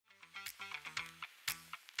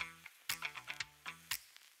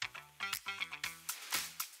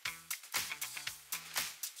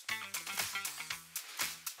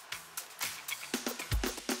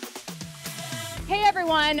Hey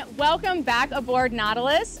everyone, welcome back aboard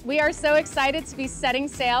Nautilus. We are so excited to be setting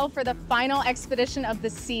sail for the final expedition of the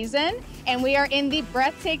season, and we are in the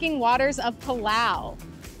breathtaking waters of Palau.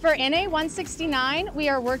 For NA 169, we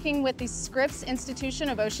are working with the Scripps Institution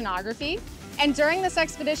of Oceanography, and during this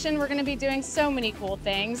expedition, we're going to be doing so many cool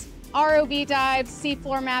things: ROV dives,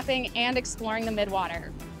 seafloor mapping, and exploring the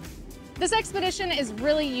midwater. This expedition is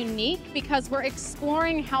really unique because we're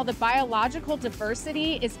exploring how the biological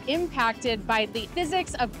diversity is impacted by the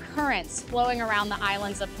physics of currents flowing around the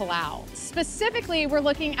islands of Palau. Specifically, we're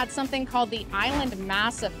looking at something called the island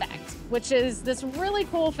mass effect, which is this really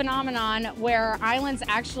cool phenomenon where islands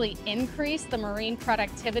actually increase the marine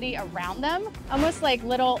productivity around them, almost like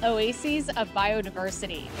little oases of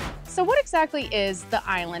biodiversity. So what exactly is the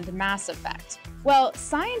island mass effect? Well,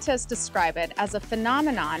 scientists describe it as a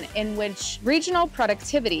phenomenon in which regional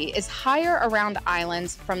productivity is higher around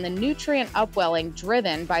islands from the nutrient upwelling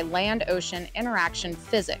driven by land-ocean interaction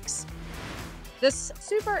physics. This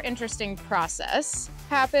super interesting process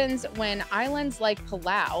happens when islands like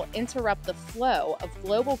Palau interrupt the flow of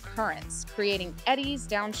global currents, creating eddies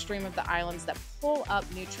downstream of the islands that pull up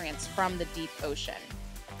nutrients from the deep ocean.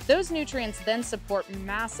 Those nutrients then support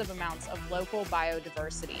massive amounts of local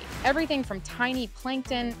biodiversity, everything from tiny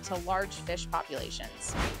plankton to large fish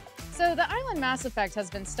populations. So the island mass effect has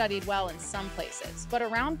been studied well in some places, but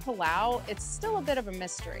around Palau, it's still a bit of a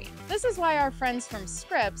mystery. This is why our friends from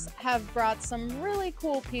Scripps have brought some really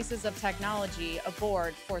cool pieces of technology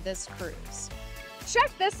aboard for this cruise.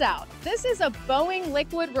 Check this out. This is a Boeing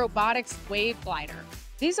Liquid Robotics wave glider.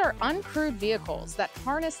 These are uncrewed vehicles that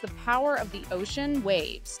harness the power of the ocean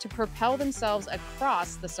waves to propel themselves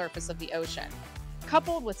across the surface of the ocean.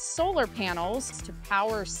 Coupled with solar panels to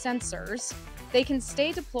power sensors, they can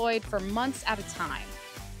stay deployed for months at a time.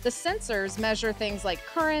 The sensors measure things like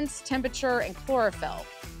currents, temperature, and chlorophyll.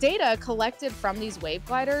 Data collected from these wave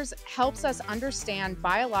gliders helps us understand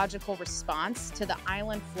biological response to the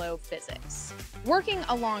island flow physics. Working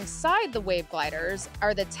alongside the wave gliders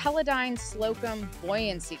are the Teledyne Slocum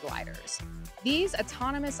buoyancy gliders. These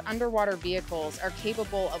autonomous underwater vehicles are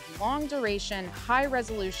capable of long-duration,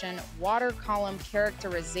 high-resolution water column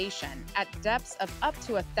characterization at depths of up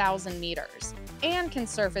to 1,000 meters and can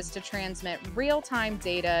surface to transmit real-time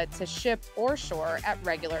data to ship or shore at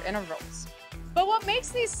regular intervals. But what makes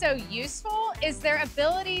these so useful is their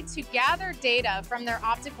ability to gather data from their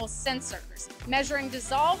optical sensors, measuring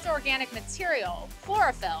dissolved organic material,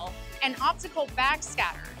 chlorophyll, and optical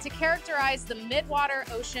backscatter to characterize the midwater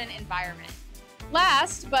ocean environment.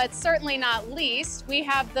 Last, but certainly not least, we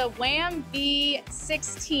have the WAM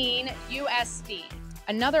B16 USV,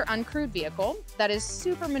 another uncrewed vehicle that is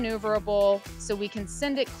super maneuverable, so we can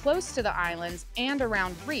send it close to the islands and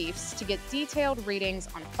around reefs to get detailed readings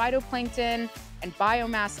on phytoplankton and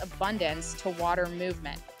biomass abundance to water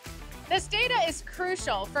movement. This data is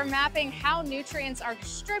crucial for mapping how nutrients are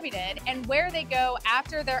distributed and where they go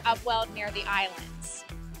after they're upwelled near the islands.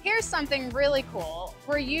 Here's something really cool.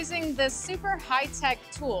 We're using this super high-tech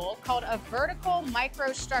tool called a vertical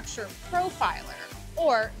microstructure profiler,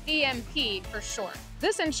 or VMP for short.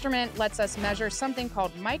 This instrument lets us measure something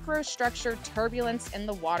called microstructure turbulence in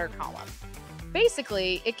the water column.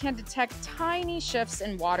 Basically, it can detect tiny shifts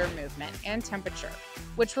in water movement and temperature,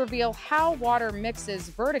 which reveal how water mixes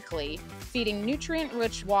vertically, feeding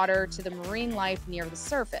nutrient-rich water to the marine life near the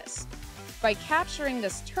surface. By capturing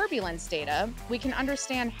this turbulence data, we can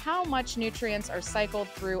understand how much nutrients are cycled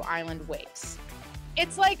through island wakes.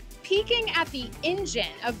 It's like peeking at the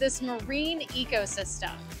engine of this marine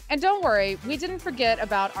ecosystem. And don't worry, we didn't forget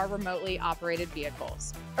about our remotely operated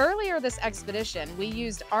vehicles. Earlier this expedition, we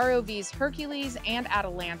used ROVs Hercules and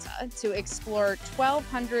Atalanta to explore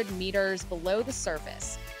 1,200 meters below the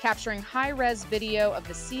surface, capturing high-res video of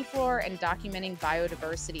the seafloor and documenting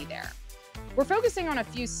biodiversity there. We're focusing on a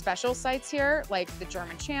few special sites here, like the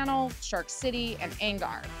German Channel, Shark City, and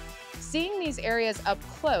Angar. Seeing these areas up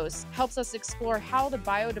close helps us explore how the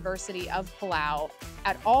biodiversity of Palau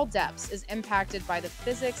at all depths is impacted by the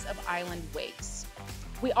physics of island wakes.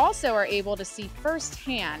 We also are able to see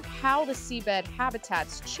firsthand how the seabed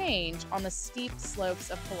habitats change on the steep slopes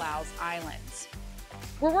of Palau's islands.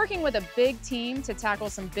 We're working with a big team to tackle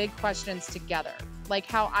some big questions together, like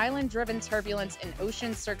how island-driven turbulence in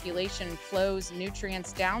ocean circulation flows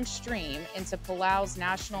nutrients downstream into Palau's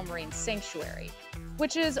National Marine Sanctuary,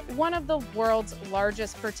 which is one of the world's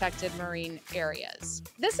largest protected marine areas.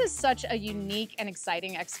 This is such a unique and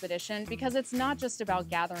exciting expedition because it's not just about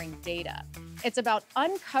gathering data. It's about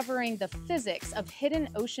uncovering the physics of hidden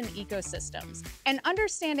ocean ecosystems and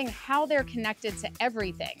understanding how they're connected to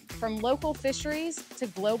everything from local fisheries to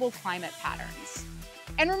global climate patterns.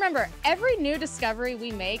 And remember, every new discovery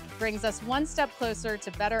we make brings us one step closer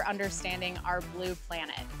to better understanding our blue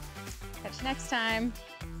planet. Catch you next time.